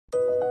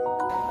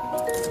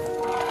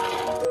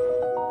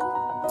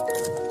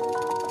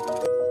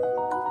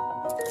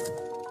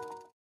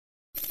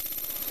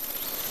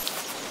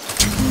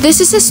This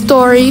is a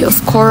story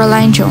of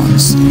Coraline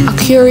Jones, a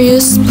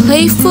curious,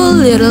 playful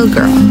little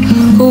girl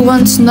who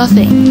wants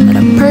nothing but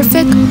a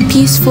perfect,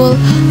 peaceful,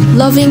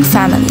 loving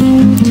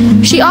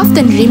family. She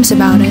often dreams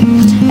about it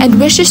and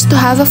wishes to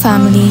have a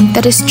family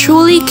that is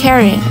truly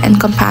caring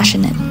and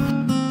compassionate.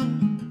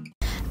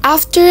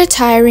 After a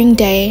tiring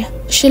day,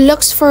 she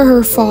looks for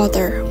her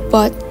father,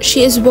 but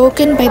she is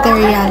woken by the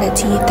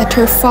reality that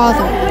her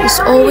father is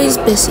always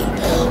busy,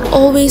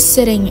 always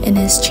sitting in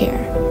his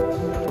chair.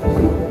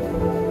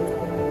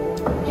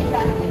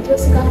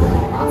 Just got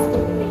home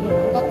after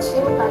playing. Got so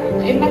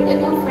tired. I met a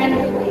new friend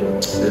today.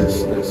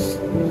 Yes.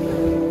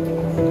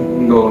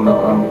 No,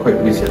 I'm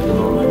quite busy at the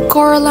moment.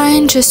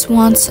 Coraline just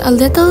wants a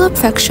little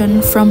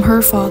affection from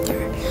her father,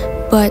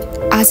 but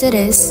as it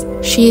is,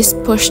 she is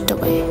pushed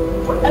away.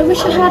 I wish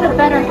I had a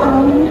better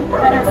home,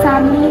 better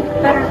family,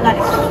 better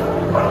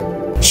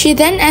life. She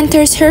then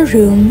enters her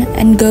room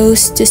and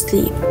goes to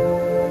sleep.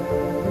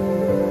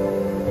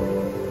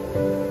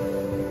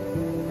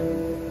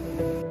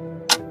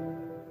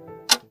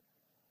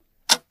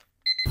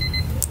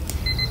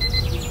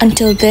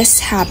 Until this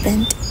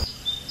happened.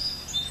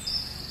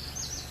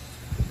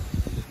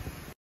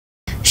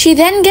 She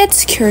then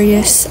gets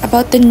curious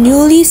about the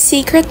newly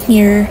secret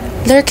mirror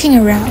lurking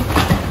around.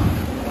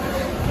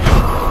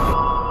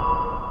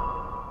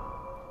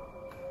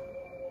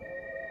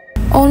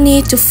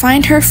 Only to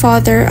find her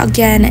father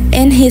again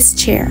in his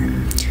chair.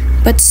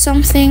 But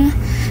something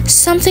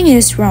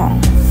is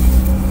wrong.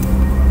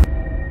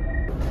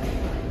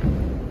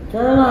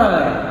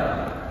 Caroline!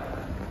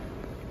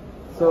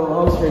 So,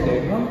 how's your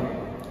day, huh?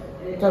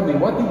 Tell me,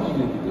 what did you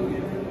do today?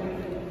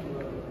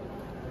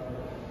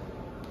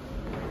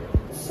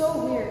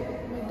 So weird.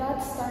 My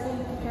dad's starting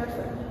to care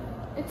for me.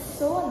 It's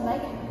so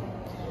unlike him.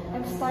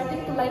 I'm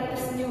starting to like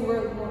this new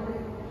world more.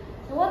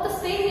 I want to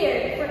stay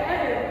here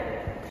forever.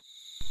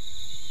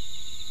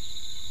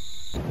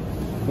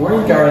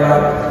 Morning,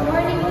 Caroline. Good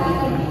morning,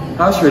 Dad.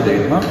 How's your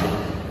day, huh?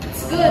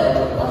 It's good.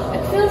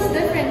 It feels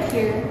different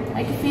here.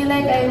 I feel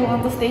like I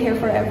want to stay here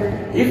forever.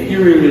 If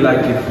you really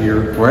like it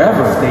here,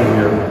 forever, stay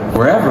here,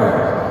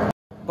 forever.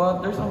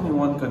 But there's only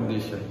one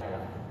condition.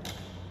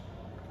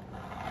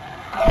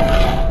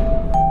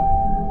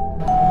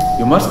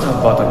 You must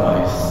have bottom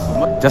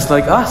eyes. Just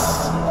like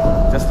us.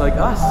 Just like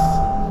us.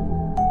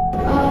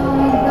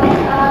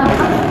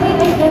 Actually,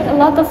 I did a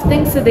lot of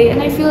things today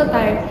and I feel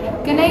tired.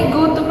 Can I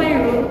go to my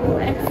room?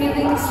 I'm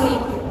feeling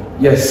sleepy.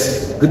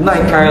 Yes. Good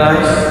night,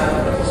 Caroline.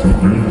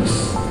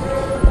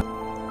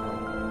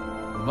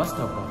 You must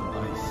have bottom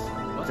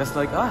eyes. Just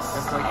like us.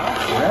 Just like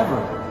us.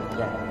 Forever.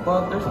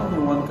 But there's only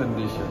one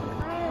condition.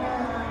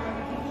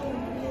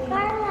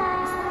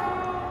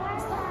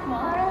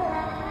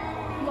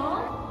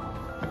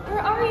 Where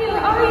are you?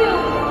 Where are you?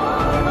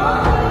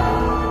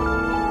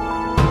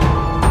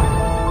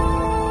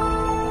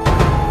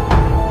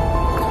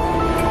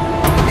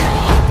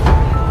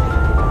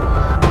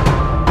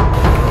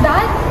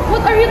 Dad,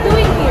 what are you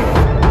doing here?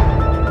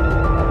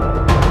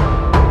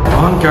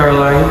 Come on,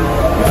 Caroline.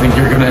 You think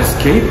you're gonna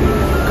escape?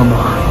 Come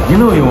on. You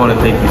know you want to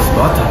take these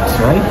bottoms,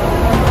 right?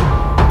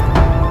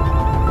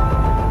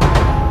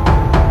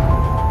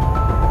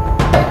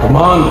 Come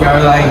on,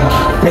 Caroline.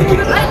 Take it.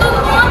 I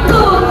don't want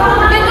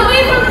to.